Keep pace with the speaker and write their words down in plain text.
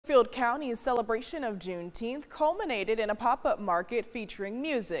Chesterfield County's celebration of Juneteenth culminated in a pop-up market featuring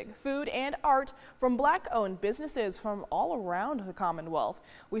music, food, and art from Black-owned businesses from all around the Commonwealth.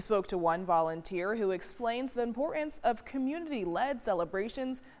 We spoke to one volunteer who explains the importance of community-led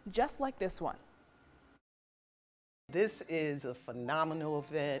celebrations just like this one. This is a phenomenal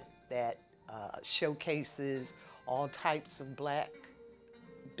event that showcases all types of Black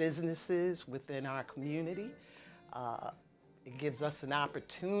businesses within our community. It gives us an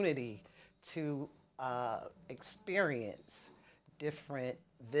opportunity to experience different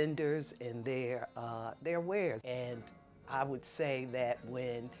vendors and their wares. And I would say that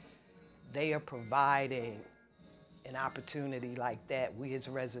when they are providing an opportunity like that, we as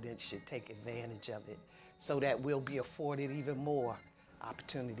residents should take advantage of it so that we'll be afforded even more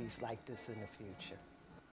opportunities like this in the future.